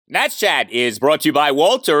Nats Chat is brought to you by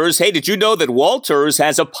Walters. Hey, did you know that Walters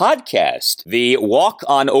has a podcast? The Walk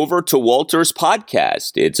On Over to Walters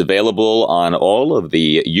podcast. It's available on all of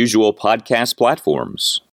the usual podcast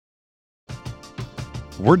platforms.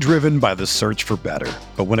 We're driven by the search for better.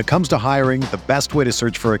 But when it comes to hiring, the best way to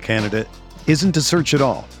search for a candidate isn't to search at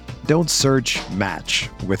all. Don't search, match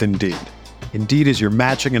with Indeed. Indeed is your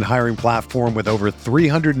matching and hiring platform with over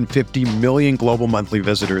 350 million global monthly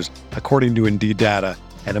visitors, according to Indeed data,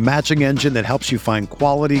 and a matching engine that helps you find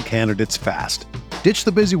quality candidates fast. Ditch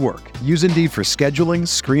the busy work. Use Indeed for scheduling,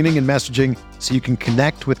 screening, and messaging so you can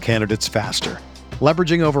connect with candidates faster.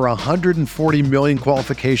 Leveraging over 140 million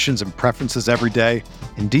qualifications and preferences every day,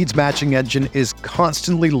 Indeed's matching engine is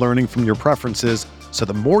constantly learning from your preferences, so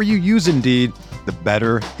the more you use Indeed, the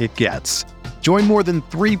better it gets. Join more than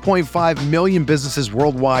 3.5 million businesses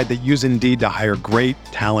worldwide that use Indeed to hire great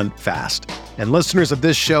talent fast. And listeners of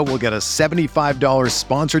this show will get a $75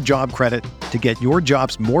 sponsored job credit to get your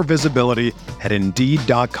jobs more visibility at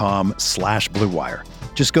Indeed.com/Blue Wire.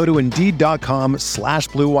 Just go to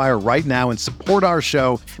Indeed.com/Blue Wire right now and support our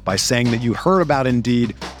show by saying that you heard about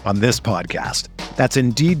Indeed on this podcast. That's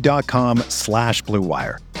Indeed.com/Blue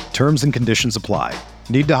Wire. Terms and conditions apply.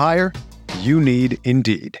 Need to hire? You need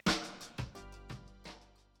Indeed.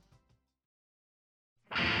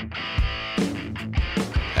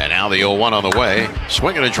 And now the 0-1 on the way.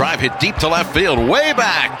 Swinging a drive hit deep to left field. Way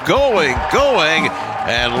back. Going.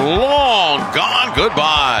 And long gone.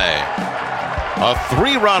 Goodbye. A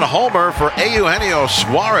 3-run homer for Eugenio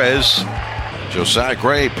Suarez. Josiah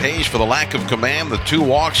Gray pays for the lack of command. The 2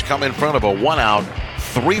 walks come in front of a 1-out,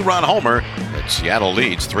 3-run homer. And Seattle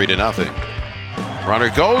leads 3-0. Runner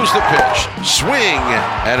goes the pitch. Swing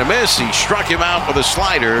and a miss. He struck him out with a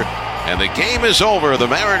slider. And the game is over. The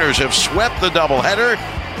Mariners have swept the doubleheader,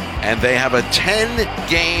 and they have a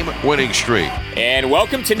 10-game winning streak. And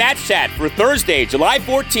welcome to Nats Chat for Thursday, July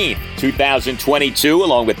 14th, 2022,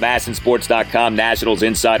 along with MASNsports.com Nationals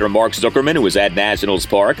insider Mark Zuckerman, who was at Nationals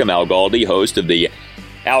Park. I'm Al Galdi, host of the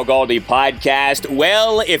Al Galdi podcast.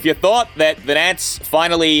 Well, if you thought that the Nats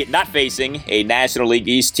finally not facing a National League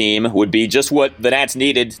East team would be just what the Nats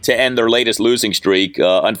needed to end their latest losing streak,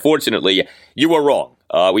 unfortunately, you were wrong.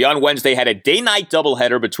 We on Wednesday had a day-night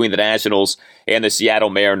doubleheader between the Nationals and the Seattle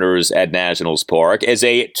Mariners at Nationals Park, as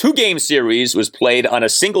a 2-game series was played on a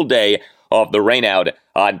single day of the rainout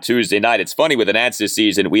on Tuesday night. It's funny with the Nats this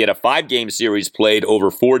season, we had a 5-game series played over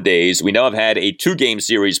 4 days. We now have had a 2-game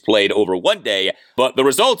series played over 1 day, but the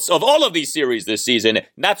results of all of these series this season,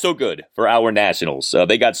 not so good for our Nationals.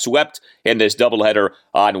 They got swept in this doubleheader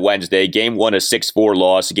on Wednesday. Game 1, a 6-4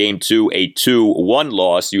 loss. Game 2, a 2-1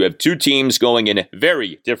 loss. You have 2 teams going in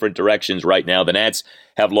very different directions right now. The Nats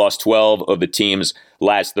have lost 12 of the team's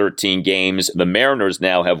last 13 games. The Mariners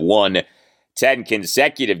now have won 10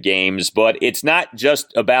 consecutive games, but it's not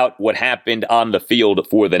just about what happened on the field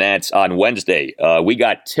for the Nats on Wednesday. We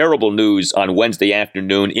got terrible news on Wednesday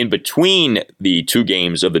afternoon in between the 2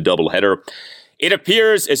 games of the doubleheader. It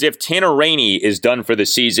appears as if Tanner Rainey is done for the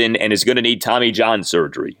season and is going to need Tommy John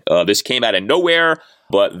surgery. This came out of nowhere,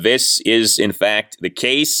 but this is in fact the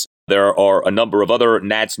case. There are a number of other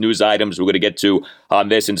Nats news items we're going to get to on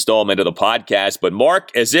this installment of the podcast. But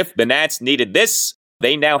Mark, as if the Nats needed this,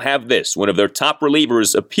 they now have this. One of their top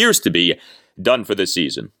relievers appears to be done for the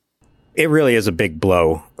season. It really is a big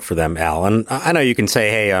blow for them, Al. And I know you can say,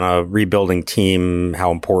 hey, on a rebuilding team, how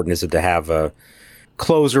important is it to have a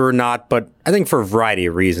closer or not? But I think for a variety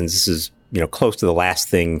of reasons, this is, close to the last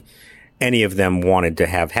thing any of them wanted to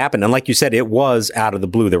have happen. And like you said, it was out of the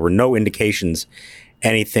blue. There were no indications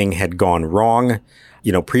anything had gone wrong,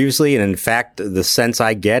 previously. And in fact, the sense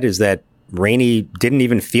I get is that Rainey didn't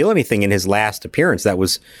even feel anything in his last appearance. That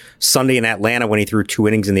was Sunday in Atlanta when he threw 2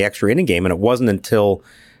 innings in the extra inning game. And it wasn't until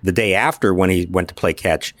the day after when he went to play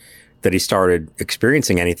catch that he started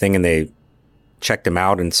experiencing anything. And they checked him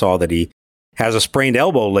out and saw that he has a sprained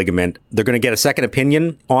elbow ligament. They're going to get a second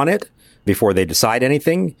opinion on it before they decide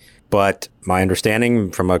anything. But my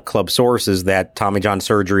understanding from a club source is that Tommy John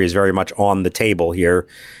surgery is very much on the table here.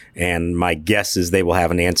 And my guess is they will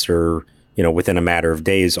have an answer within a matter of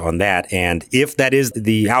days on that. And if that is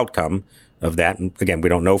the outcome of that, and again, we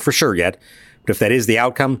don't know for sure yet, but if that is the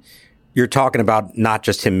outcome, you're talking about not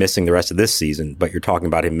just him missing the rest of this season, but you're talking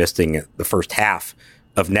about him missing the first half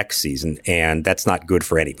of next season. And that's not good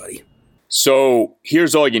for anybody. So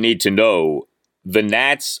here's all you need to know. The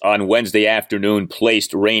Nats on Wednesday afternoon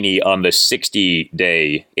placed Rainey on the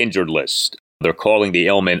 60-day injured list. They're calling the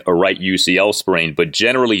ailment a right UCL sprain, but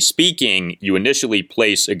generally speaking, you initially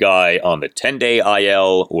place a guy on the 10-day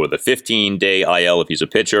IL or the 15-day IL if he's a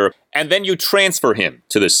pitcher, and then you transfer him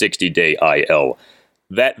to the 60-day IL.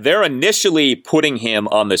 that they're initially putting him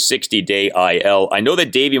on the 60-day IL. I know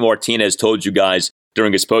that Davey Martinez told you guys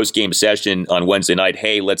during his post-game session on Wednesday night,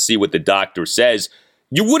 hey, let's see what the doctor says.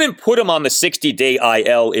 You wouldn't put him on the 60-day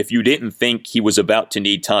IL if you didn't think he was about to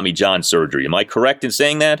need Tommy John surgery. Am I correct in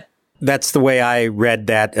saying that? That's the way I read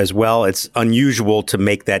that as well. It's unusual to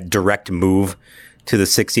make that direct move to the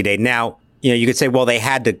 60-day. Now, you could say, well, they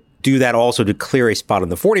had to do that also to clear a spot on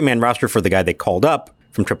the 40-man roster for the guy they called up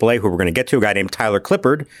from AAA, who we're going to get to, a guy named Tyler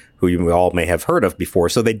Clippard, who you all may have heard of before.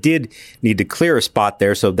 So they did need to clear a spot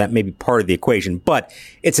there, so that may be part of the equation. But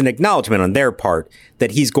it's an acknowledgement on their part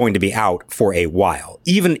that he's going to be out for a while,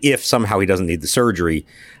 even if somehow he doesn't need the surgery.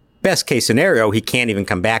 Best case scenario, he can't even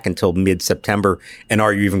come back until mid-September. And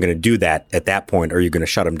are you even going to do that at that point? Or are you going to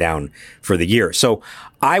shut him down for the year? So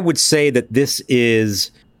I would say that this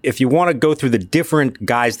is, if you want to go through the different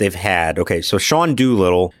guys they've had. Okay, so Sean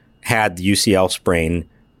Doolittle had the UCL sprain.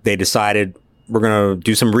 They decided we're going to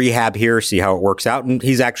do some rehab here, see how it works out. And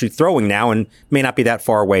he's actually throwing now and may not be that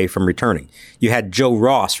far away from returning. You had Joe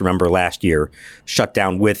Ross, remember last year, shut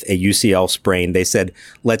down with a UCL sprain. They said,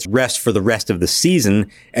 let's rest for the rest of the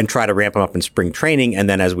season and try to ramp him up in spring training. And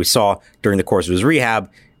then as we saw during the course of his rehab,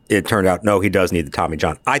 it turned out, no, he does need the Tommy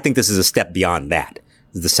John. I think this is a step beyond that,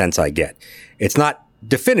 is the sense I get. It's not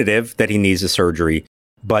definitive that he needs a surgery,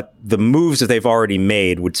 but the moves that they've already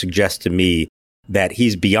made would suggest to me that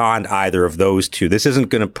he's beyond either of those two. This isn't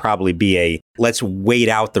going to probably be a, let's wait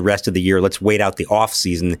out the rest of the year, let's wait out the off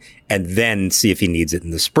season and then see if he needs it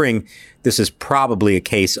in the spring. This is probably a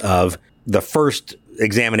case of the first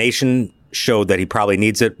examination showed that he probably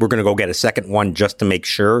needs it. We're going to go get a second one just to make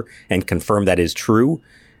sure and confirm that is true.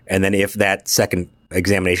 And then if that second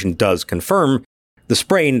examination does confirm the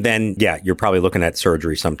sprain, then yeah, you're probably looking at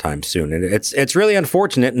surgery sometime soon. And it's really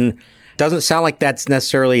unfortunate and doesn't sound like that's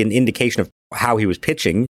necessarily an indication of how he was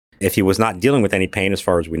pitching. If he was not dealing with any pain, as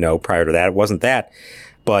far as we know, prior to that, it wasn't that.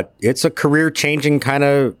 But it's a career-changing kind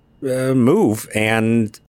of move.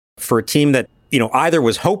 And for a team that, either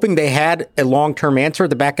was hoping they had a long-term answer at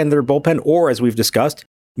the back end of their bullpen, or as we've discussed,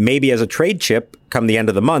 maybe as a trade chip come the end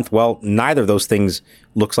of the month. Well, neither of those things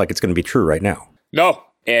looks like it's going to be true right now. No.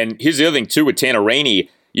 And here's the other thing, too, with Tanner Rainey.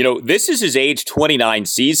 This is his age 29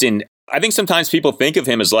 season. I think sometimes people think of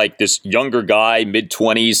him as like this younger guy,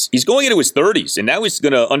 mid-20s. He's going into his 30s, and now he's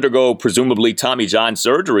going to undergo, presumably, Tommy John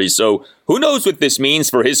surgery. So who knows what this means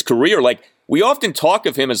for his career? Like, we often talk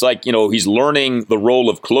of him as like, he's learning the role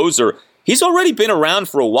of closer. He's already been around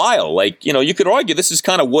for a while. Like, you could argue this is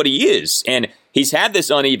kind of what he is. And he's had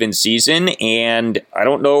this uneven season, and I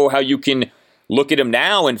don't know how you can look at him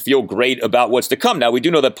now and feel great about what's to come. Now, we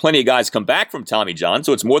do know that plenty of guys come back from Tommy John,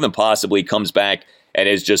 so it's more than possibly he comes back and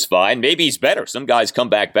is just fine. Maybe he's better. Some guys come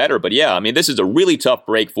back better. But yeah, this is a really tough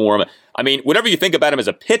break for him. Whatever you think about him as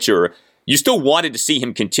a pitcher, you still wanted to see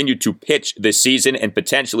him continue to pitch this season and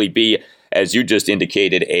potentially be, as you just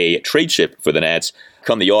indicated, a trade chip for the Nats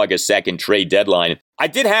come the August 2nd trade deadline. I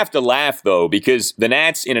did have to laugh, though, because the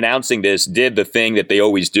Nats, in announcing this, did the thing that they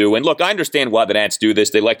always do. And look, I understand why the Nats do this.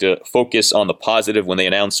 They like to focus on the positive when they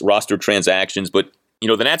announce roster transactions. But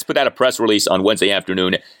the Nats put out a press release on Wednesday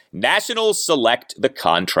afternoon. Nationals select the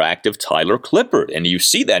contract of Tyler Clippard. And you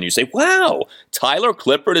see that and you say, wow, Tyler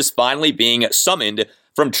Clippard is finally being summoned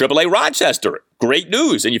from AAA Rochester. Great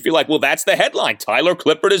news. And you feel like, well, that's the headline. Tyler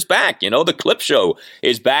Clippard is back. The Clip Show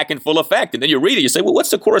is back in full effect. And then you read it, you say, well, what's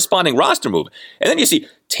the corresponding roster move? And then you see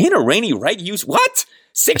Tanner Rainey, right? Use what?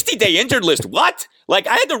 60-day injured list. What? Like,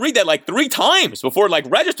 I had to read that like 3 times before it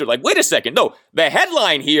registered. Like, wait a second. No, the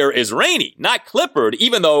headline here is Rainey, not Clippard,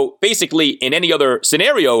 even though basically in any other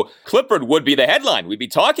scenario, Clippard would be the headline. We'd be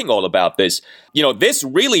talking all about this. This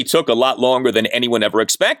really took a lot longer than anyone ever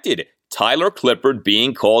expected. Tyler Clippard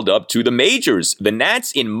being called up to the majors. The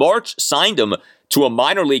Nats in March signed him to a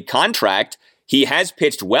minor league contract. He has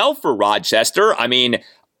pitched well for Rochester.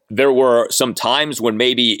 There were some times when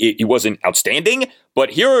maybe he wasn't outstanding,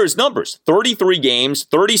 but here are his numbers. 33 games,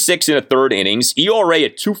 36 in a third innings, ERA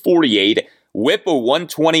at 2.48, whip of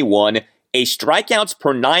 121, a strikeouts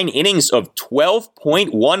per 9 innings of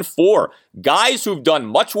 12.14. Guys who've done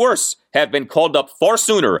much worse have been called up far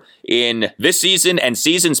sooner in this season and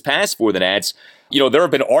seasons past for the Nats. There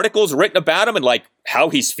have been articles written about him and how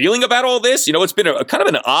he's feeling about all this. It's been a kind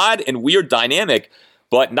of an odd and weird dynamic.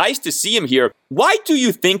 But nice to see him here. Why do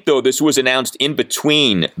you think, though, this was announced in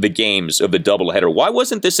between the games of the doubleheader? Why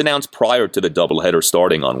wasn't this announced prior to the doubleheader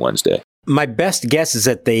starting on Wednesday? My best guess is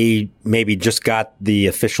that they maybe just got the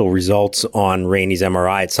official results on Rainey's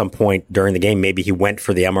MRI at some point during the game. Maybe he went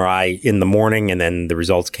for the MRI in the morning and then the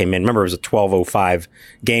results came in. Remember, it was a 12:05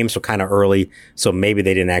 game, so kind of early. So maybe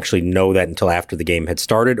they didn't actually know that until after the game had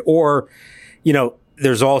started. Or,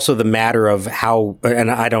 There's also the matter of how, and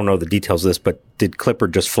I don't know the details of this, but did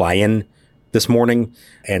Clippard just fly in this morning?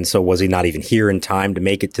 And so was he not even here in time to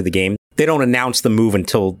make it to the game? They don't announce the move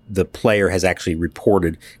until the player has actually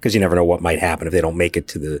reported, because you never know what might happen if they don't make it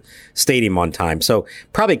to the stadium on time. So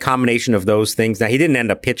probably a combination of those things. Now, he didn't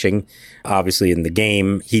end up pitching, obviously, in the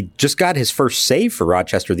game. He just got his first save for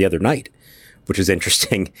Rochester the other night, which is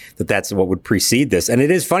interesting that that's what would precede this. And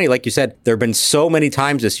it is funny, like you said, there have been so many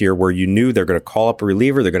times this year where you knew they're going to call up a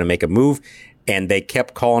reliever, they're going to make a move, and they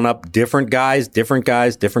kept calling up different guys.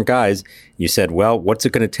 You said, well, what's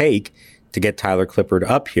it going to take to get Tyler Clippard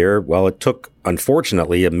up here? Well, it took,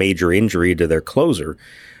 unfortunately, a major injury to their closer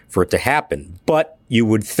for it to happen. But you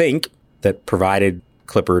would think that provided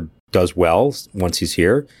Clippard does well once he's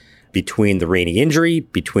here, between the Rainey injury,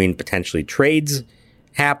 between potentially trades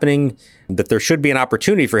happening, that there should be an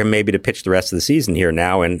opportunity for him maybe to pitch the rest of the season here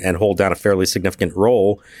now and hold down a fairly significant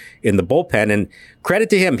role in the bullpen. And credit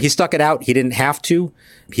to him, he stuck it out. He didn't have to.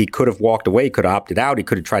 He could have walked away, could have opted out. He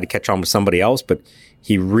could have tried to catch on with somebody else, but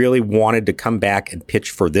he really wanted to come back and pitch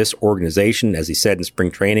for this organization. As he said in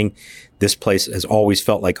spring training, this place has always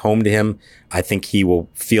felt like home to him. I think he will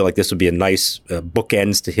feel like this would be a nice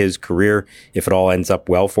bookends to his career if it all ends up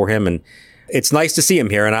well for him. And it's nice to see him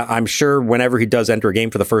here. And I'm sure whenever he does enter a game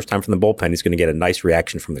for the first time from the bullpen, he's going to get a nice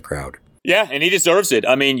reaction from the crowd. Yeah, and he deserves it.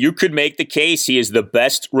 I mean, you could make the case he is the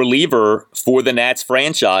best reliever for the Nats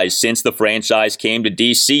franchise since the franchise came to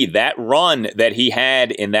D.C. That run that he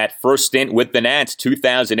had in that first stint with the Nats,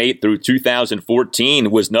 2008 through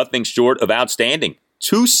 2014, was nothing short of outstanding.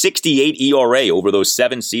 2.68 ERA over those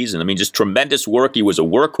 7 seasons. I mean, just tremendous work. He was a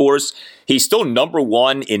workhorse. He's still number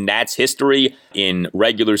 1 in Nats history in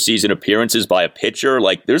regular season appearances by a pitcher.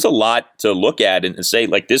 Like, there's a lot to look at and say,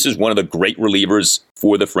 like, this is one of the great relievers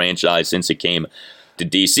for the franchise since it came to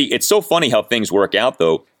DC. It's so funny how things work out,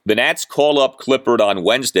 though. The Nats call up Clippard on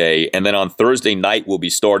Wednesday, and then on Thursday night we'll be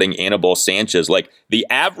starting Anibal Sanchez. Like, the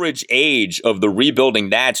average age of the rebuilding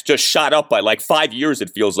Nats just shot up by like 5 years, it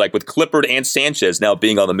feels like, with Clippard and Sanchez now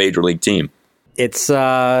being on the major league team. It's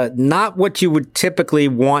not what you would typically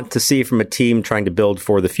want to see from a team trying to build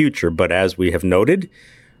for the future, but as we have noted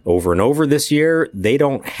over and over this year, they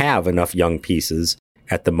don't have enough young pieces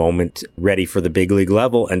at the moment ready for the big league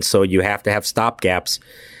level, and so you have to have stopgaps.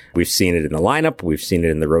 We've seen it in the lineup. We've seen it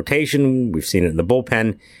in the rotation. We've seen it in the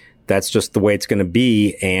bullpen. That's just the way it's going to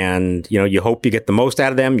be. And, you hope you get the most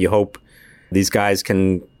out of them. You hope these guys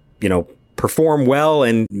can, perform well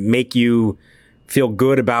and make you feel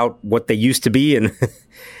good about what they used to be and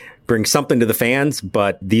bring something to the fans.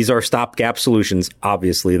 But these are stopgap solutions.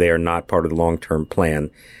 Obviously, they are not part of the long-term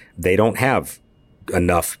plan. They don't have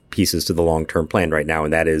enough pieces to the long-term plan right now.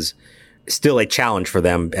 And that is still a challenge for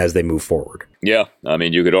them as they move forward. Yeah, I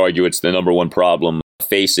mean, you could argue it's the number one problem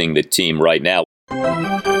facing the team right now.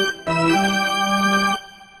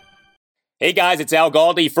 Hey guys, it's Al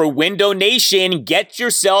Galdi for Window Nation. Get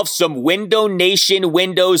yourself some Window Nation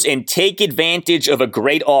windows and take advantage of a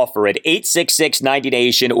great offer at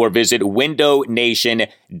 866-90Nation or visit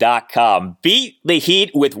windownation.com. Beat the heat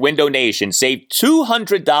with Window Nation. Save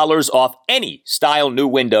 $200 off any style new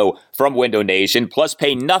window from Window Nation, plus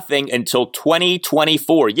pay nothing until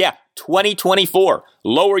 2024. Yeah, 2024.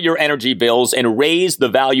 Lower your energy bills and raise the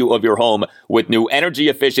value of your home with new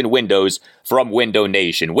energy-efficient windows from Window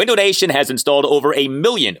Nation. Window Nation has installed over 1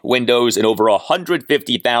 million windows in over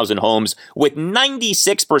 150,000 homes, with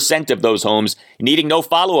 96% of those homes needing no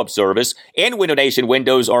follow-up service. And Window Nation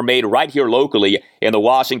windows are made right here locally in the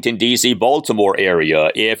Washington, D.C., Baltimore area.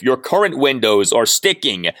 If your current windows are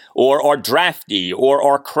sticking or are drafty or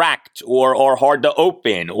are cracked or are hard to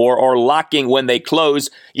open or are locking when they close,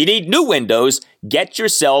 you need new windows. Get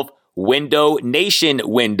yourself Window Nation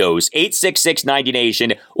windows,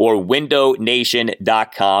 866-90Nation or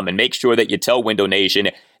windownation.com, and make sure that you tell Window Nation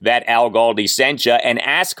that Al Galdi sent you and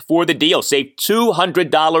ask for the deal. Save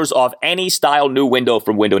 $200 off any style new window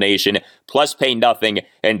from Window Nation, plus pay nothing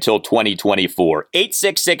until 2024.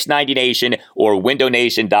 866-90Nation or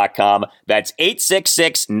windownation.com. That's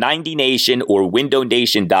 866-90Nation or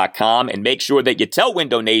windownation.com, and make sure that you tell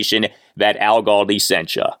Window Nation that Al Galdi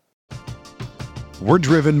sent you. We're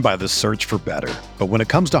driven by the search for better. But when it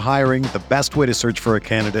comes to hiring, the best way to search for a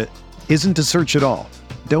candidate isn't to search at all.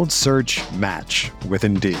 Don't search, match with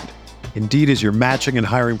Indeed. Indeed is your matching and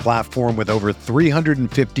hiring platform with over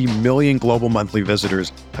 350 million global monthly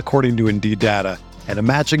visitors, according to Indeed data, and a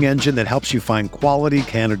matching engine that helps you find quality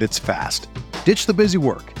candidates fast. Ditch the busy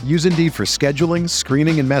work. Use Indeed for scheduling,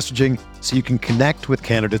 screening, and messaging so you can connect with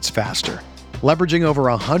candidates faster. Leveraging over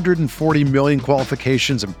 140 million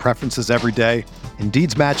qualifications and preferences every day,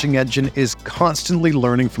 Indeed's matching engine is constantly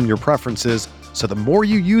learning from your preferences, So the more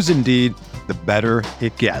you use Indeed, the better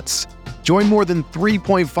it gets. Join more than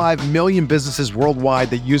 3.5 million businesses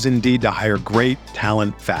worldwide that use Indeed to hire great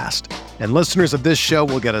talent fast. And listeners of this show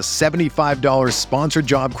will get a $75 sponsored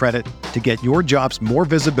job credit to get your jobs more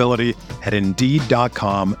visibility at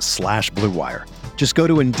Indeed.com/Blue Wire. Just go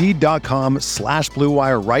to Indeed.com/Blue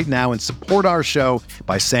Wire right now and support our show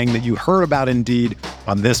by saying that you heard about Indeed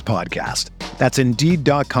on this podcast. That's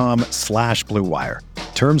Indeed.com/Blue Wire.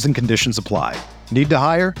 Terms and conditions apply. Need to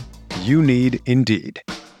hire? You need Indeed.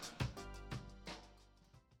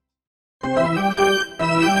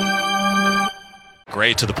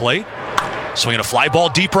 Gray to the plate. Swinging a fly ball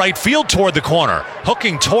deep right field toward the corner.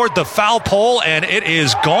 Hooking toward the foul pole, and it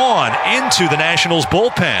is gone into the Nationals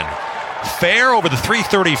bullpen. Fair over the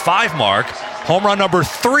 335 mark. Home run number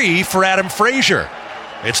 3 for Adam Frazier.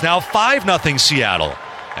 It's now 5-0 Seattle.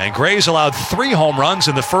 And Gray's allowed 3 home runs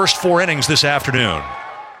in the first 4 innings this afternoon.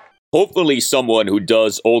 Hopefully someone who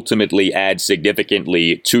does ultimately add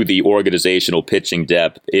significantly to the organizational pitching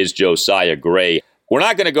depth is Josiah Gray. We're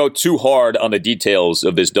not going to go too hard on the details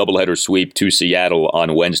of this doubleheader sweep to Seattle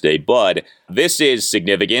on Wednesday, but this is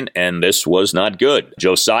significant, and this was not good.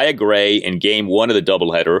 Josiah Gray in Game 1 of the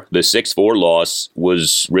doubleheader, the 6-4 loss,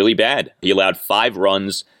 was really bad. He allowed 5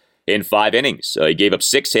 runs in 5 innings. He gave up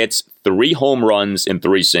 6 hits, 3 home runs, and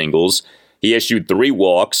 3 singles. He issued 3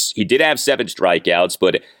 walks. He did have 7 strikeouts,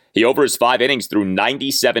 but he, over his 5 innings, threw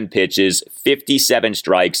 97 pitches, 57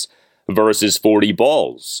 strikes versus 40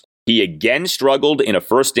 balls. He again struggled in a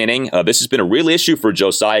first inning. This has been a real issue for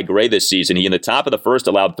Josiah Gray this season. He, in the top of the first,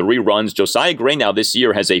 allowed 3 runs. Josiah Gray now this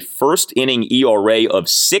year has a first inning ERA of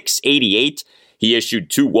 6.88. He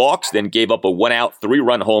issued 2 walks, then gave up a 1-out,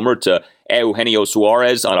 3-run homer to Eugenio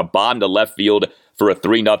Suarez on a bomb to left field for a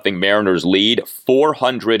 3-0 Mariners lead,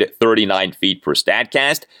 439 feet per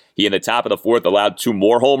Statcast. He, in the top of the 4th, allowed 2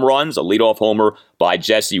 more home runs, a leadoff homer by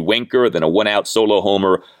Jesse Winker, then a 1-out solo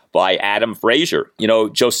homer by Adam Frazier. You know,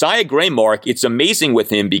 Josiah Gray, Mark, it's amazing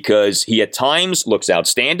with him because he at times looks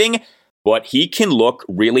outstanding, but he can look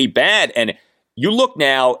really bad. And you look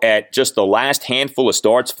now at just the last handful of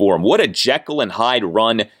starts for him. What a Jekyll and Hyde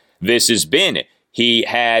run this has been. He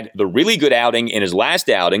had the really good outing in his last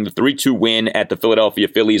outing, the 3-2 win at the Philadelphia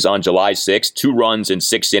Phillies on July 6th, 2 runs in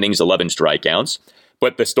 6 innings, 11 strikeouts.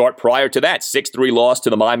 But the start prior to that, 6-3 loss to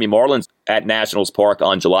the Miami Marlins at Nationals Park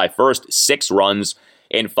on July 1st, 6 runs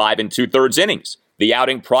in 5 2/3 innings. The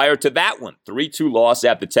outing prior to that one, 3-2 loss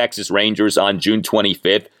at the Texas Rangers on June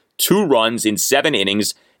 25th, 2 runs in 7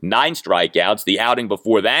 innings, 9 strikeouts. The outing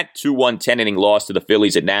before that, 2-1 10-inning loss to the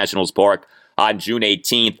Phillies at Nationals Park on June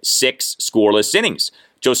 18th, 6 scoreless innings.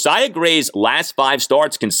 Josiah Gray's last 5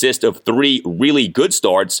 starts consist of 3 really good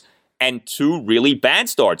starts and 2 really bad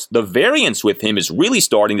starts. The variance with him is really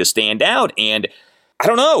starting to stand out, and I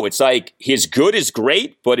don't know. It's like his good is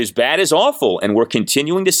great, but his bad is awful, and we're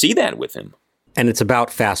continuing to see that with him. And it's about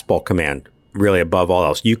fastball command, really, above all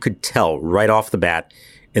else. You could tell right off the bat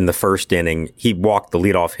in the first inning, he walked the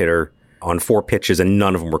leadoff hitter on 4 pitches, and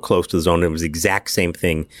none of them were close to the zone. It was the exact same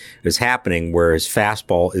thing that is happening, where his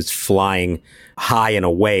fastball is flying high and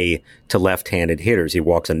away to left-handed hitters. He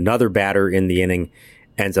walks another batter in the inning,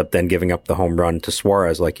 ends up then giving up the home run to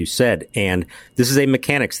Suarez, like you said. And this is a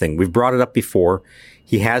mechanics thing. We've brought it up before.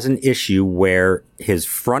 He has an issue where his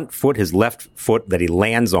front foot, his left foot that he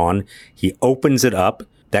lands on, he opens it up.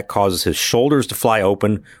 That causes his shoulders to fly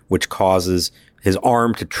open, which causes his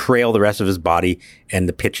arm to trail the rest of his body and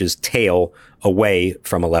the pitch's tail away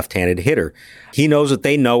from a left-handed hitter. He knows that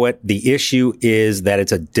they know it. The issue is that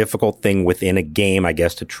it's a difficult thing within a game, I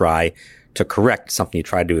guess, to try to correct, something you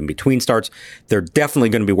try to do in between starts. They're definitely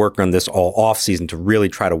going to be working on this all offseason to really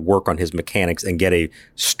try to work on his mechanics and get a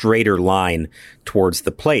straighter line towards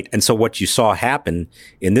the plate. And so what you saw happen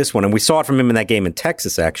in this one, and we saw it from him in that game in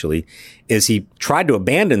Texas, actually, is he tried to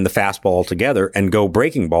abandon the fastball altogether and go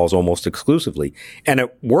breaking balls almost exclusively. And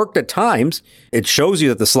it worked at times. It shows you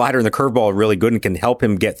that the slider and the curveball are really good and can help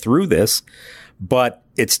him get through this. But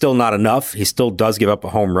it's still not enough. He still does give up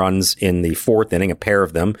home runs in the 4th inning, a pair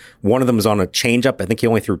of them. One of them was on a changeup. I think he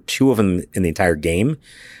only threw 2 of them in the entire game.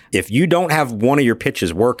 If you don't have one of your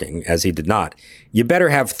pitches working, as he did not, you better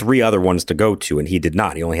have 3 other ones to go to, and he did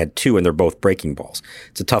not. He only had 2, and they're both breaking balls.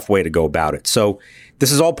 It's a tough way to go about it. So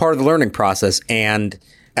this is all part of the learning process, and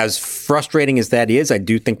as frustrating as that is, I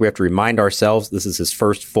do think we have to remind ourselves this is his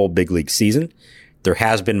first full big league season. There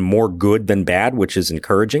has been more good than bad, which is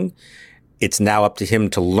encouraging. It's now up to him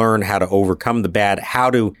to learn how to overcome the bad, how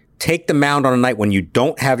to take the mound on a night when you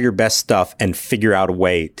don't have your best stuff and figure out a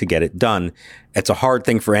way to get it done. It's a hard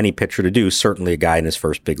thing for any pitcher to do, certainly a guy in his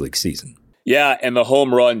first big league season. Yeah, and the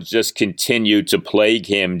home runs just continue to plague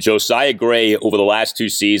him. Josiah Gray, over the last 2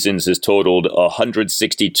 seasons, has totaled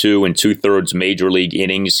 162 and 2/3 major league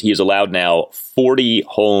innings. He has allowed now 40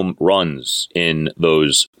 home runs in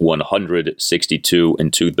those 162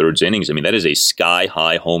 and 2/3 innings. I mean, that is a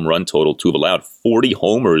sky-high home run total to have allowed 40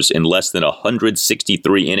 homers in less than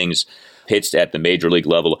 163 innings pitched at the major league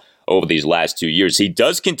level over these last 2 years. He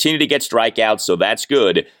does continue to get strikeouts, so that's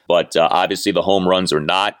good. But obviously the home runs are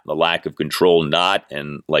not, the lack of control not.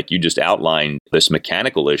 And like you just outlined, this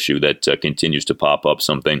mechanical issue that continues to pop up,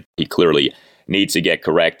 something he clearly needs to get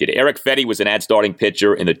corrected. Eric Fedde was an starting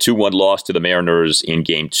pitcher in the 2-1 loss to the Mariners in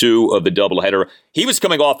Game 2 of the doubleheader. He was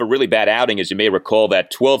coming off a really bad outing, as you may recall,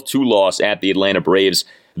 that 12-2 loss at the Atlanta Braves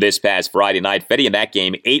this past Friday night. Fedde in that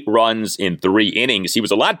game, 8 runs in 3 innings. He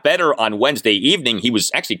was a lot better on Wednesday evening. He was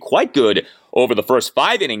actually quite good over the first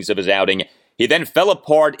 5 innings of his outing. He then fell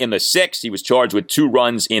apart in the 6th. He was charged with 2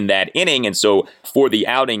 runs in that inning, and so for the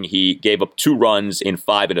outing, he gave up 2 runs in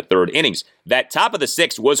 5 1/3 innings. That top of the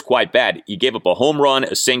 6th was quite bad. He gave up a home run,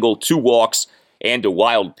 a single, 2 walks, and a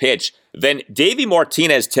wild pitch. Then Davey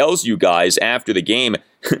Martinez tells you guys after the game,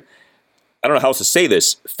 I don't know how else to say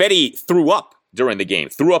this, Fedde threw up during the game.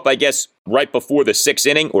 Threw up, I guess, right before the 6th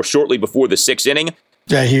inning or shortly before the 6th inning.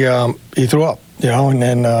 Yeah, he threw up, and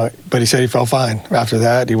then but he said he felt fine after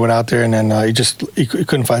that. He went out there and then he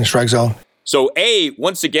couldn't find the strike zone. So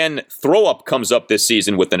once again, throw up comes up this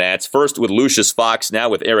season with the Nats. First with Lucius Fox, now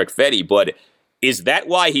with Eric Fedde. But is that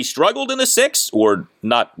why he struggled in the 6th or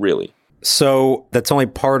not really? So that's only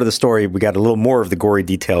part of the story. We got a little more of the gory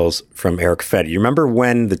details from Eric Fedde. You remember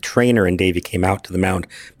when the trainer and Davey came out to the mound,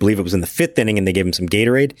 I believe it was in the 5th inning, and they gave him some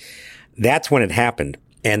Gatorade? That's when it happened.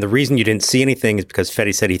 And the reason you didn't see anything is because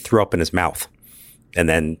Fedde said he threw up in his mouth and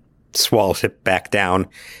then swallowed it back down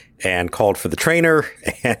and called for the trainer,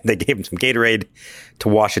 and they gave him some Gatorade to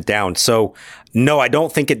wash it down. So, no, I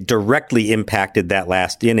don't think it directly impacted that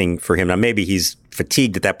last inning for him. Now, maybe he's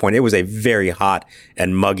fatigued at that point. It was a very hot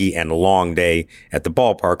and muggy and long day at the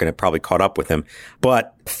ballpark, and it probably caught up with him.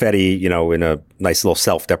 But Fedde, in a nice little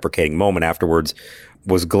self-deprecating moment afterwards,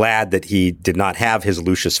 was glad that he did not have his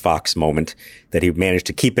Lucius Fox moment, that he managed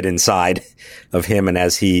to keep it inside of him, and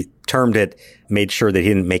as he termed it, made sure that he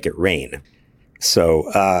didn't make it rain. So,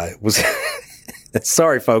 it was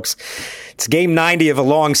sorry, folks. It's game 90 of a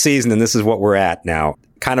long season, and this is what we're at now.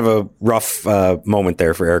 Kind of a rough moment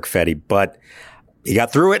there for Eric Fedde, but he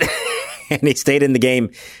got through it and he stayed in the game,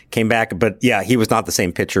 came back. But yeah, he was not the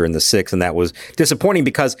same pitcher in the 6th, and that was disappointing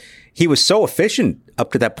because he was so efficient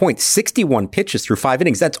up to that point. 61 pitches through 5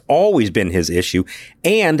 innings. That's always been his issue.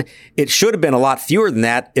 And it should have been a lot fewer than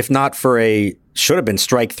that, if not for should have been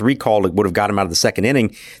strike 3 call that would have got him out of the 2nd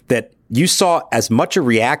inning, that you saw as much a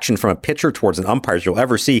reaction from a pitcher towards an umpire as you'll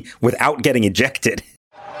ever see without getting ejected.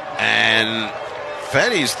 And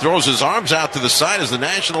Fedde throws his arms out to the side as the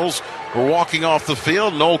Nationals were walking off the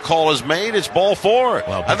field. No call is made. It's ball 4.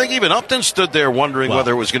 Well, I think even Upton stood there wondering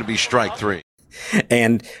whether it was going to be strike 3.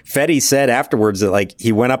 And Fedde said afterwards that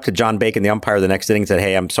he went up to John Bacon, the umpire, the next inning and said,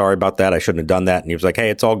 "Hey, I'm sorry about that. I shouldn't have done that." And he was like, "Hey,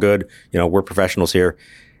 it's all good. We're professionals here."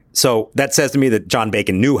 So that says to me that John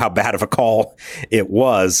Bacon knew how bad of a call it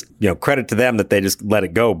was. Credit to them that they just let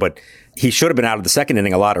it go. But he should have been out of the 2nd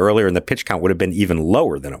inning a lot earlier, and the pitch count would have been even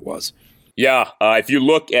lower than it was. Yeah, if you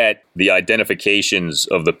look at the identifications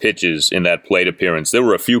of the pitches in that plate appearance, there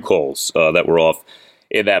were a few calls that were off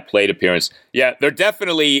in that plate appearance. Yeah, there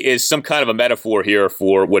definitely is some kind of a metaphor here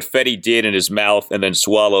for what Fedde did in his mouth and then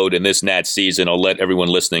swallowed in this Nats season. I'll let everyone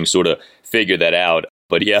listening sort of figure that out.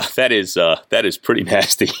 But yeah, that is pretty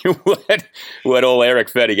nasty what old Eric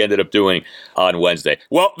Fedde ended up doing on Wednesday.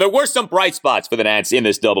 Well, there were some bright spots for the Nats in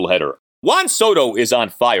this doubleheader. Juan Soto is on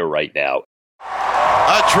fire right now.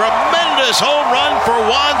 A tremendous home run for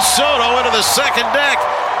Juan Soto into the 2nd deck,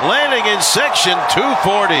 landing in section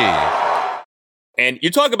 240. And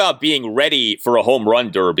you talk about being ready for a home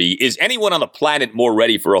run derby. Is anyone on the planet more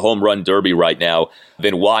ready for a home run derby right now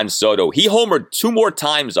than Juan Soto? He homered 2 more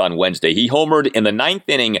times on Wednesday. He homered in the 9th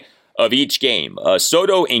inning of each game.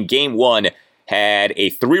 Soto in Game 1 had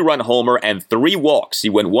a 3-run homer and 3 walks. He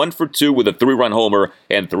went 1 for 2 with a 3-run homer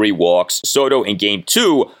and 3 walks. Soto in Game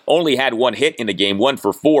 2 only had 1 hit in the game, 1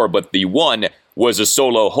 for 4, but the 1 was a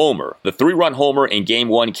solo homer. The 3-run homer in Game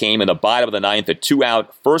 1 came in the bottom of the 9th, a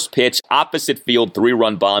 2-out first pitch, opposite field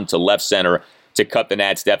 3-run bomb to left center to cut the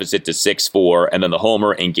Nats deficit to 6-4. And then the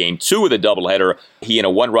homer in Game 2 of the doubleheader, he in a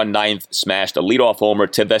 1-run 9th smashed a leadoff homer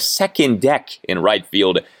to the 2nd deck in right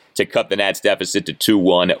field to cut the Nats deficit to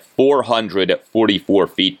 2-1, 444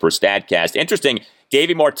 feet per Statcast. Interesting,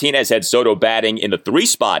 Davey Martinez had Soto batting in the 3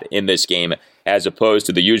 spot in this game as opposed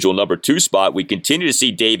to the usual number 2 spot. We continue to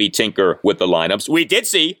see Davey tinker with the lineups. We did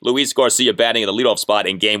see Luis Garcia batting in the leadoff spot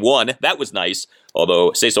in Game 1. That was nice,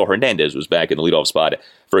 although Cesar Hernandez was back in the leadoff spot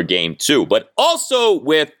for Game 2. But also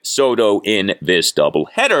with Soto in this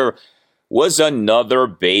doubleheader was another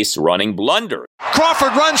base-running blunder.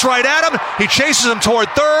 Crawford runs right at him. He chases him toward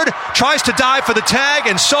third, tries to dive for the tag,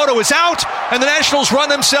 and Soto is out, and the Nationals run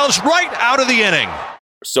themselves right out of the inning.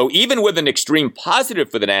 So even with an extreme positive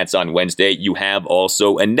for the Nats on Wednesday, you have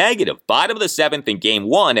also a negative. Bottom of the 7th in Game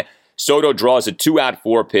 1, Soto draws a 2-out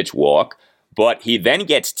 4-pitch walk, but he then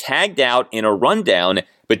gets tagged out in a rundown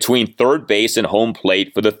between third base and home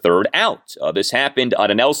plate for the 3rd out. This happened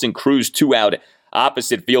on a Nelson Cruz 2-out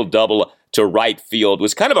opposite field double to right field. It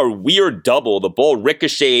was kind of a weird double. The ball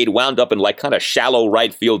ricocheted, wound up in like kind of shallow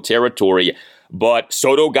right field territory. But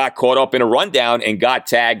Soto got caught up in a rundown and got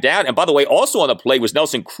tagged out. And by the way, also on the play was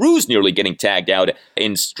Nelson Cruz nearly getting tagged out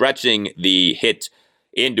in stretching the hit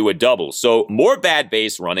into a double. So more bad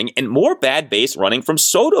base running and more bad base running from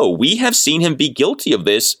Soto. We have seen him be guilty of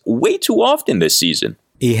this way too often this season.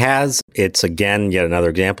 He has. It's, again, yet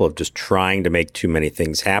another example of just trying to make too many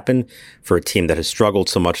things happen for a team that has struggled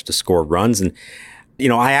so much to score runs. And,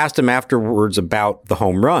 I asked him afterwards about the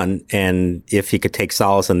home run and if he could take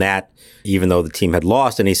solace in that, even though the team had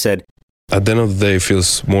lost. And he said, at the end of the day, it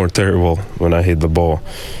feels more terrible when I hit the ball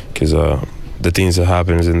because the things that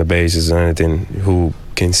happens in the bases and anything, who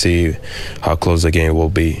can see how close the game will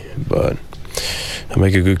be. But I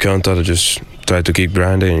make a good contact. I just try to keep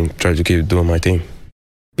grinding and try to keep doing my thing.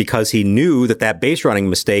 Because he knew that base running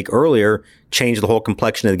mistake earlier changed the whole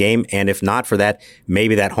complexion of the game. And if not for that,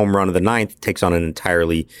 maybe that home run of the 9th takes on an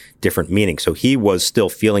entirely different meaning. So he was still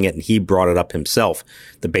feeling it, and he brought it up himself,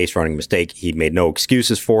 the base running mistake. He made no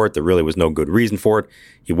excuses for it. There really was no good reason for it.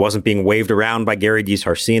 He wasn't being waved around by Gary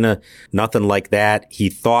DeSarcina, nothing like that. He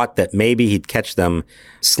thought that maybe he'd catch them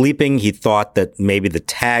sleeping. He thought that maybe the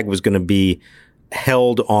tag was going to be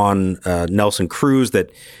held on Nelson Cruz,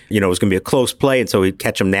 that, it was going to be a close play. And so he'd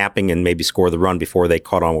catch him napping and maybe score the run before they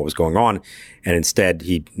caught on what was going on. And instead,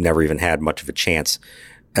 he never even had much of a chance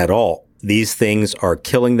at all. These things are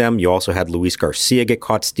killing them. You also had Luis Garcia get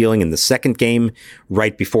caught stealing in the second game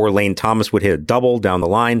right before Lane Thomas would hit a double down the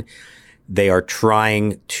line. They are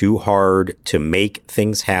trying too hard to make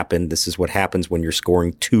things happen. This is what happens when you're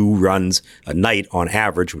scoring 2 runs a night on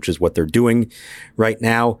average, which is what they're doing right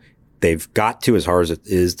now. They've got to, as hard as it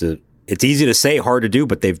is to, it's easy to say, hard to do,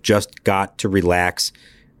 but they've just got to relax,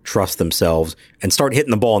 trust themselves, and start hitting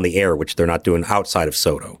the ball in the air, which they're not doing outside of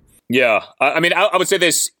Soto. Yeah. I would say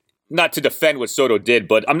this, not to defend what Soto did,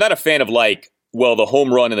 but I'm not a fan of the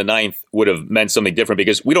home run in the 9th would have meant something different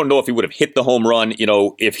because we don't know if he would have hit the home run.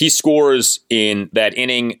 If he scores in that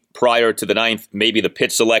inning prior to the 9th, maybe the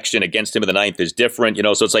pitch selection against him in the 9th is different,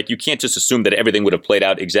 so it's like you can't just assume that everything would have played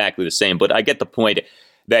out exactly the same. But I get the point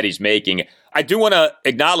that he's making. I do want to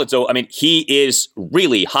acknowledge, though, he is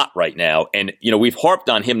really hot right now. And, we've harped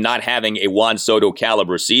on him not having a Juan Soto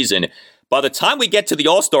caliber season. By the time we get to the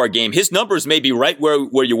All-Star game, his numbers may be right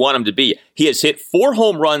where you want him to be. He has hit 4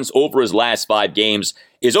 home runs over his last 5 games.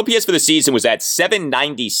 His OPS for the season was at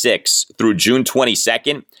 796 through June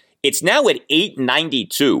 22nd. It's now at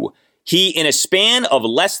 892. He, in a span of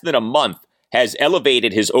less than a month, has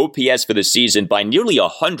elevated his OPS for the season by nearly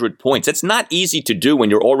 100 points. That's not easy to do when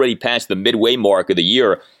you're already past the midway mark of the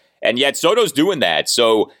year. And yet Soto's doing that.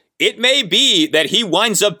 So it may be that he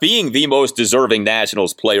winds up being the most deserving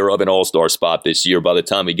Nationals player of an All-Star spot this year by the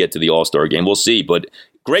time we get to the All-Star game. We'll see. But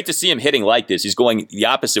great to see him hitting like this. He's going the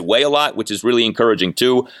opposite way a lot, which is really encouraging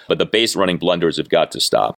too. But the base running blunders have got to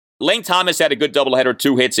stop. Lane Thomas had a good doubleheader,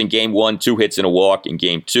 2 hits in Game 1, 2 hits and a walk in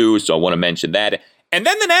Game 2. So I want to mention that. And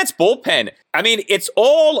then the Nats bullpen. It's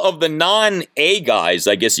all of the non-A guys,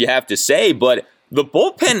 I guess you have to say, but the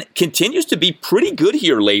bullpen continues to be pretty good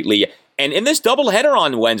here lately. And in this doubleheader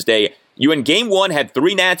on Wednesday, you in Game 1 had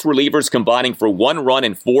 3 Nats relievers combining for 1 run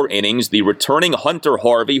in 4 innings. The returning Hunter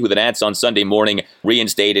Harvey, who the Nats on Sunday morning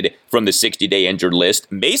reinstated from the 60-day injured list.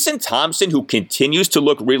 Mason Thompson, who continues to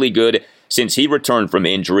look really good since he returned from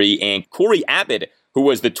injury. And Corey Abbott, who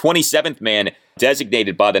was the 27th man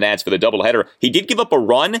designated by the Nats for the doubleheader. He did give up a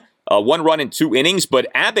run, 1 run in 2 innings, but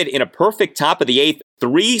Abbott in a perfect top of the 8th,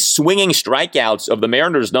 3 swinging strikeouts of the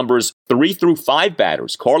Mariners' numbers 3 through 5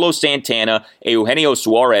 batters, Carlos Santana, Eugenio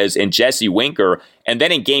Suarez, and Jesse Winker. And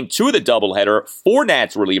then in Game 2 of the doubleheader, 4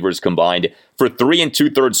 Nats relievers combined for 3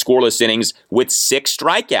 2/3 scoreless innings with 6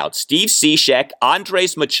 strikeouts. Steve Cishek,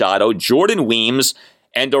 Andres Machado, Jordan Weems,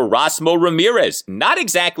 and Erasmo Ramirez. Not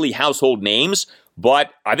exactly household names,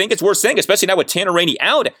 but I think it's worth saying, especially now with Tanner Rainey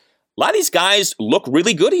out, A lot of these guys look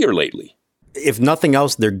really good here lately. If nothing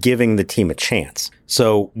else, they're giving the team a chance.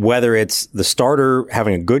 So whether it's the starter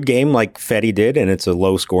having a good game like Fetty did, and it's a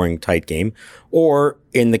low-scoring, tight game, or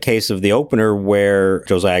in the case of the opener where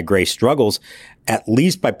Josiah Gray struggles, at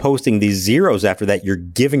least by posting these zeros after that, you're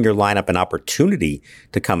giving your lineup an opportunity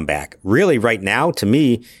to come back. Really, right now, to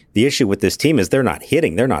me, the issue with this team is they're not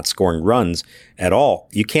hitting. They're not scoring runs at all.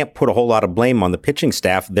 You can't put a whole lot of blame on the pitching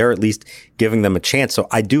staff. They're at least giving them a chance. So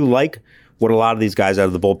I do like what a lot of these guys out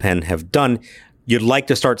of the bullpen have done. You'd like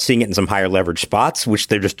to start seeing it in some higher leverage spots, which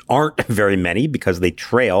there just aren't very many because they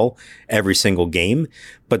trail every single game.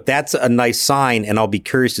 But that's a nice sign, and I'll be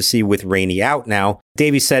curious to see with Rainey out now.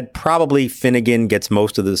 Davey said probably Finnegan gets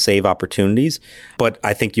most of the save opportunities, but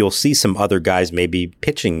I think you'll see some other guys maybe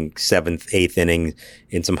pitching 7th, 8th inning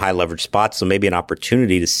in some high leverage spots. So maybe an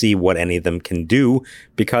opportunity to see what any of them can do,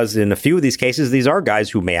 because in a few of these cases, these are guys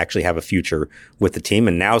who may actually have a future with the team.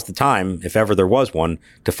 And now's the time, if ever there was one,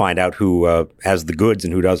 to find out who has the goods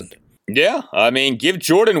and who doesn't. Yeah, I mean, give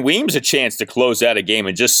Jordan Weems a chance to close out a game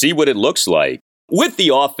and just see what it looks like. With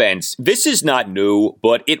the offense, this is not new,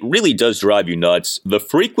 but it really does drive you nuts. The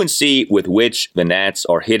frequency with which the Nats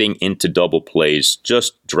are hitting into double plays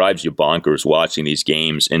just drives you bonkers watching these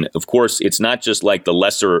games. And of course, it's not just like the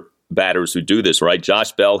lesser batters who do this, right?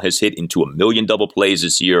 Josh Bell has hit into 1 million double plays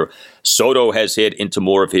this year. Soto has hit into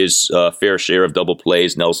more of his fair share of double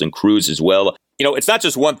plays. Nelson Cruz as well. You know, it's not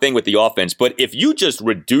just one thing with the offense, but if you just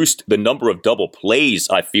reduced the number of double plays,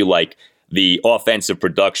 I feel like the offensive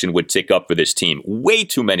production would tick up for this team. Way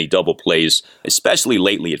too many double plays, especially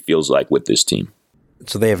lately, it feels like, with this team.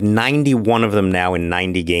 So they have 91 of them now in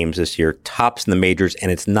 90 games this year, tops in the majors,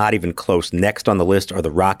 and it's not even close. Next on the list are the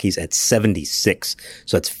Rockies at 76.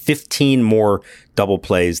 So that's 15 more double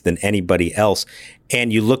plays than anybody else.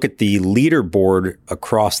 And you look at the leaderboard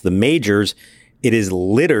across the majors, it is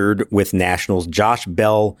littered with Nationals. Josh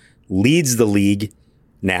Bell leads the league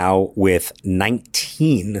now with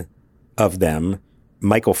 19 of them.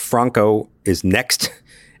 Michael Franco is next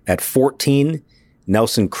at 14.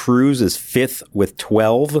 Nelson Cruz is 5th with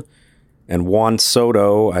 12. And Juan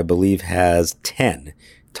Soto, I believe, has 10,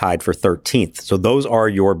 tied for 13th. So those are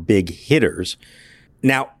your big hitters.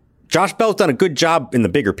 Now, Josh Bell's done a good job in the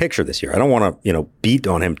bigger picture this year. I don't want to, beat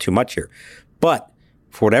on him too much here. But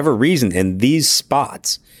for whatever reason, in these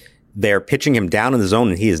spots, they're pitching him down in the zone,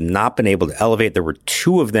 and he has not been able to elevate. There were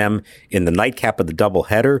 2 of them in the nightcap of the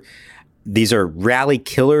doubleheader. These are rally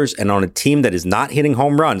killers, and on a team that is not hitting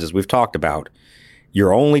home runs, as we've talked about,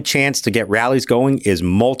 your only chance to get rallies going is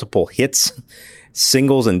multiple hits,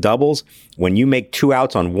 singles and doubles. When you make 2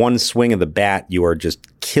 outs on one swing of the bat, you are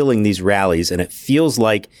just killing these rallies, and it feels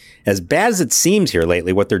like, as bad as it seems here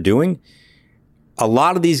lately, what they're doing, a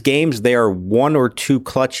lot of these games, they are 1 or 2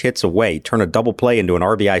 clutch hits away. Turn a double play into an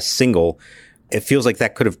RBI single. It feels like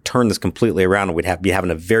that could have turned this completely around, and we'd be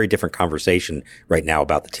having a very different conversation right now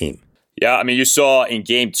about the team. Yeah, I mean, you saw in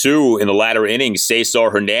Game 2 in the latter innings,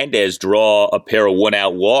 Cesar Hernandez draw a pair of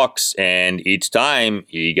 1-out walks, and each time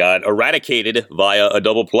he got eradicated via a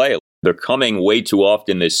double play. They're coming way too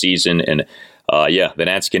often this season, and the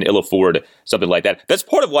Nats can ill afford something like that. That's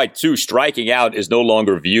part of why, too, striking out is no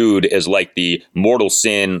longer viewed as like the mortal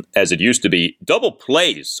sin as it used to be. Double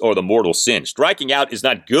plays are the mortal sin. Striking out is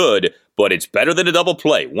not good, but it's better than a double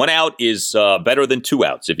play. 1 out is better than 2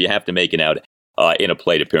 outs if you have to make an out in a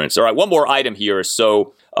plate appearance. All right, one more item here.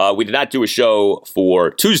 So we did not do a show for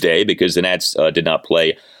Tuesday because the Nats did not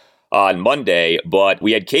play on Monday, but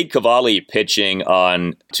we had Cade Cavalli pitching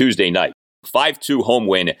on Tuesday night. 5-2 home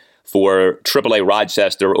win for AAA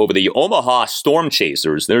Rochester over the Omaha Storm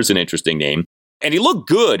Chasers. There's an interesting name. And he looked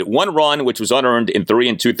good. 1 run, which was unearned in 3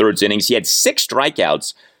 2/3 innings. He had 6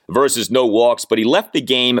 strikeouts versus no walks, but he left the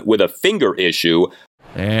game with a finger issue.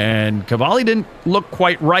 And Cavalli didn't look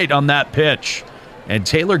quite right on that pitch. And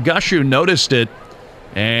Taylor Gushu noticed it.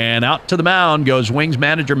 And out to the mound goes Wings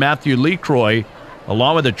manager Matthew Lecroy,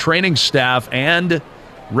 along with the training staff and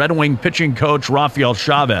Red Wing pitching coach Rafael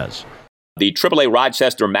Chavez. The AAA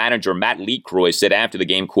Rochester manager, Matt Lecroy, said after the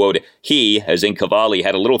game, quote, he, as in Cavalli,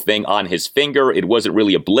 had a little thing on his finger. It wasn't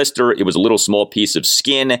really a blister. It was a little small piece of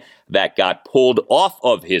skin that got pulled off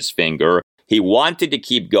of his finger. He wanted to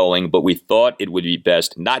keep going, but we thought it would be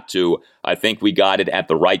best not to. I think we got it at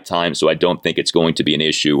the right time, so I don't think it's going to be an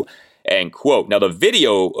issue. End quote. Now, the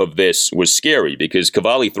video of this was scary because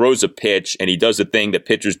Cavalli throws a pitch and he does the thing that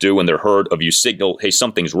pitchers do when they're hurt of you signal, hey,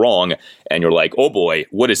 something's wrong. And you're like, oh boy,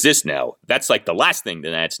 what is this now? That's like the last thing the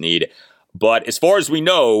Nats need. But as far as we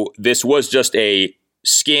know, this was just a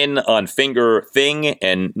skin on finger thing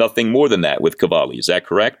and nothing more than that with Cavalli. Is that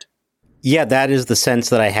correct? Yeah, that is the sense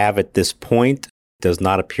that I have at this point. Does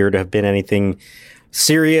not appear to have been anything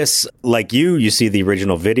serious. Like you see the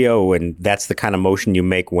original video, and that's the kind of motion you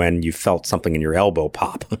make when you felt something in your elbow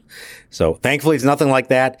pop. So thankfully, it's nothing like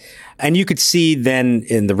that. And you could see then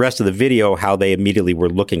in the rest of the video how they immediately were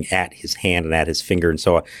looking at his hand and at his finger. And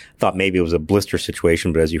so I thought maybe it was a blister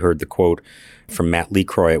situation, but as you heard the quote from Matt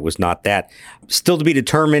Lecroy, it was not that. Still to be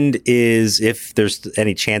determined is if there's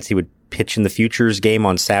any chance he would pitch in the Futures game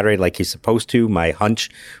on Saturday like he's supposed to. My hunch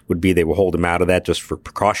would be they will hold him out of that just for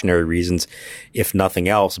precautionary reasons, if nothing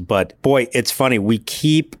else. But boy, it's funny. We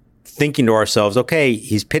keep thinking to ourselves, okay,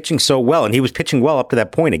 he's pitching so well, and he was pitching well up to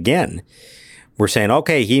that point again. We're saying,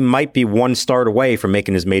 okay, he might be one start away from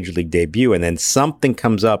making his major league debut, and then something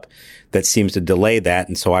comes up that seems to delay that.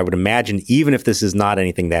 And so I would imagine, even if this is not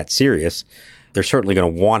anything that serious, they're certainly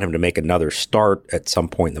going to want him to make another start at some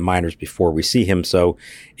point in the minors before we see him. So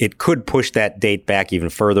it could push that date back even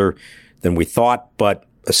further than we thought. But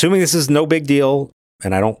assuming this is no big deal,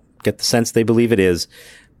 and I don't get the sense they believe it is,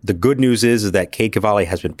 the good news is that Cade Cavalli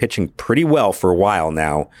has been pitching pretty well for a while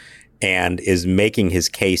now and is making his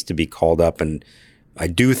case to be called up. And I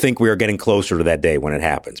do think we are getting closer to that day when it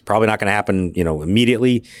happens. Probably not going to happen,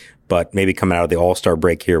 immediately, but maybe coming out of the All-Star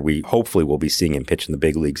break here, we hopefully will be seeing him pitch in the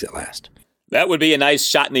big leagues at last. That would be a nice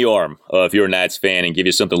shot in the arm if you're a Nats fan and give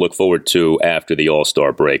you something to look forward to after the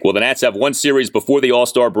All-Star break. Well, the Nats have one series before the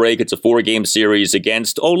All-Star break. It's a 4-game series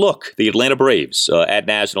against, the Atlanta Braves at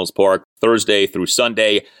Nationals Park, Thursday through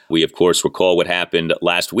Sunday. We, of course, recall what happened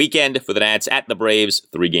last weekend for the Nats at the Braves,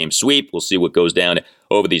 3-game sweep. We'll see what goes down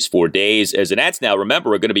over these 4 days. As the Nats now,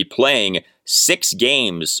 remember, are going to be playing 6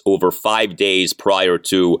 games over 5 days prior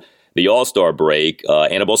to the All-Star break.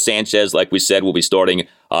 Anibal Sanchez, like we said, will be starting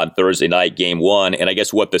on Thursday night, Game 1. And I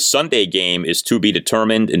guess the Sunday game is to be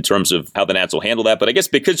determined in terms of how the Nats will handle that. But I guess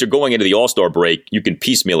because you're going into the All-Star break, you can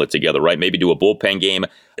piecemeal it together, right? Maybe do a bullpen game.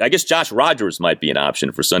 I guess Josh Rogers might be an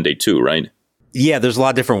option for Sunday too, right? Yeah, there's a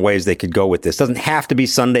lot of different ways they could go with this. Doesn't have to be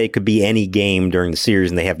Sunday. It could be any game during the series,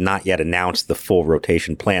 and they have not yet announced the full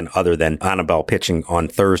rotation plan other than Anibal pitching on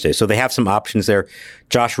Thursday. So they have some options there.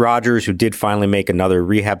 Josh Rogers, who did finally make another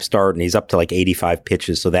rehab start, and he's up to like 85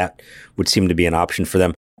 pitches, so that would seem to be an option for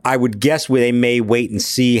them. I would guess they may wait and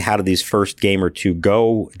see how do these first game or two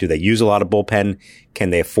go. Do they use a lot of bullpen?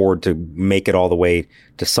 Can they afford to make it all the way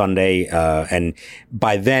to Sunday? And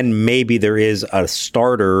by then, maybe there is a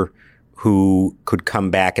starter who could come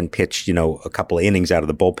back and pitch, a couple of innings out of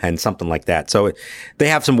the bullpen, something like that. So they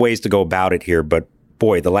have some ways to go about it here. But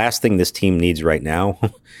boy, the last thing this team needs right now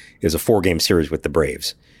is a 4-game series with the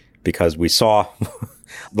Braves, because we saw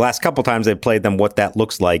the last couple times they played them what that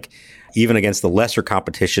looks like. Even against the lesser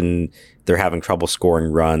competition, they're having trouble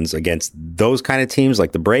scoring runs. Against those kind of teams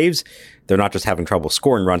like the Braves, they're not just having trouble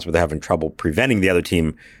scoring runs, but they're having trouble preventing the other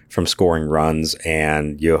team from scoring runs.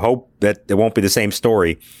 And you hope that it won't be the same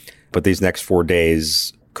story. But these next 4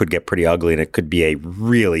 days could get pretty ugly, and it could be a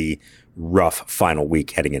really rough final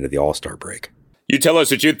week heading into the All-Star break. You tell us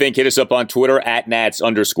what you think. Hit us up on Twitter at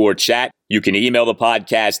 @Nats_chat. You can email the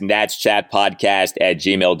podcast,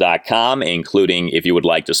 natschatpodcast@gmail.com, including if you would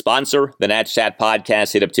like to sponsor the Nats Chat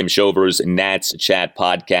Podcast, hit up Tim Shover's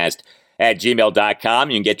natschatpodcast@gmail.com.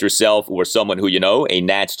 You can get yourself or someone who you know a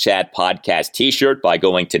Nats Chat Podcast t-shirt by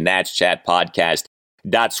going to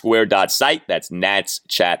natschatpodcast.square.site. That's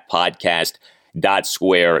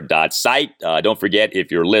natschatpodcast.square.site. Don't forget,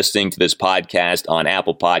 if you're listening to this podcast on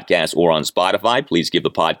Apple Podcasts or on Spotify, please give the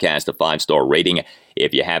podcast a 5-star rating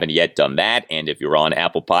if you haven't yet done that. And if you're on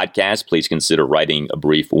Apple Podcasts, please consider writing a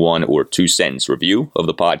brief 1 or 2 sentence review of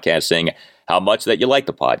the podcast saying how much that you like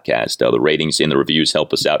the podcast. The ratings and the reviews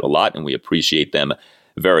help us out a lot, and we appreciate them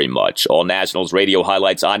very much. All Nationals radio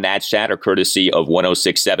highlights on Nats Chat are courtesy of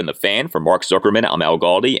 106.7 The Fan. For Mark Zuckerman, I'm Al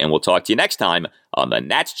Galdi, and we'll talk to you next time on the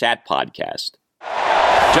Nats Chat Podcast.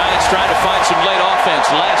 Giants trying to find some late offense.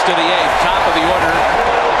 Last of the 8th, top of the order,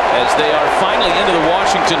 as they are finally into the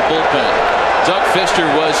Washington bullpen. Doug Fister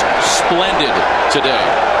was splendid today.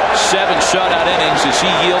 7 shutout innings as he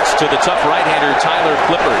yields to the tough right-hander Tyler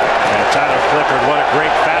Clippard. Yeah, Tyler Clippard, what a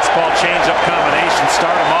great fastball changeup combination.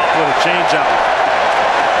 Start him off with a changeup.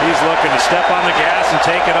 He's looking to step on the gas and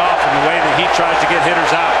take it off in the way that he tries to get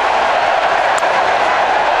hitters out.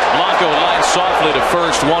 Blanco lines softly to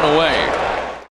first, 1 away.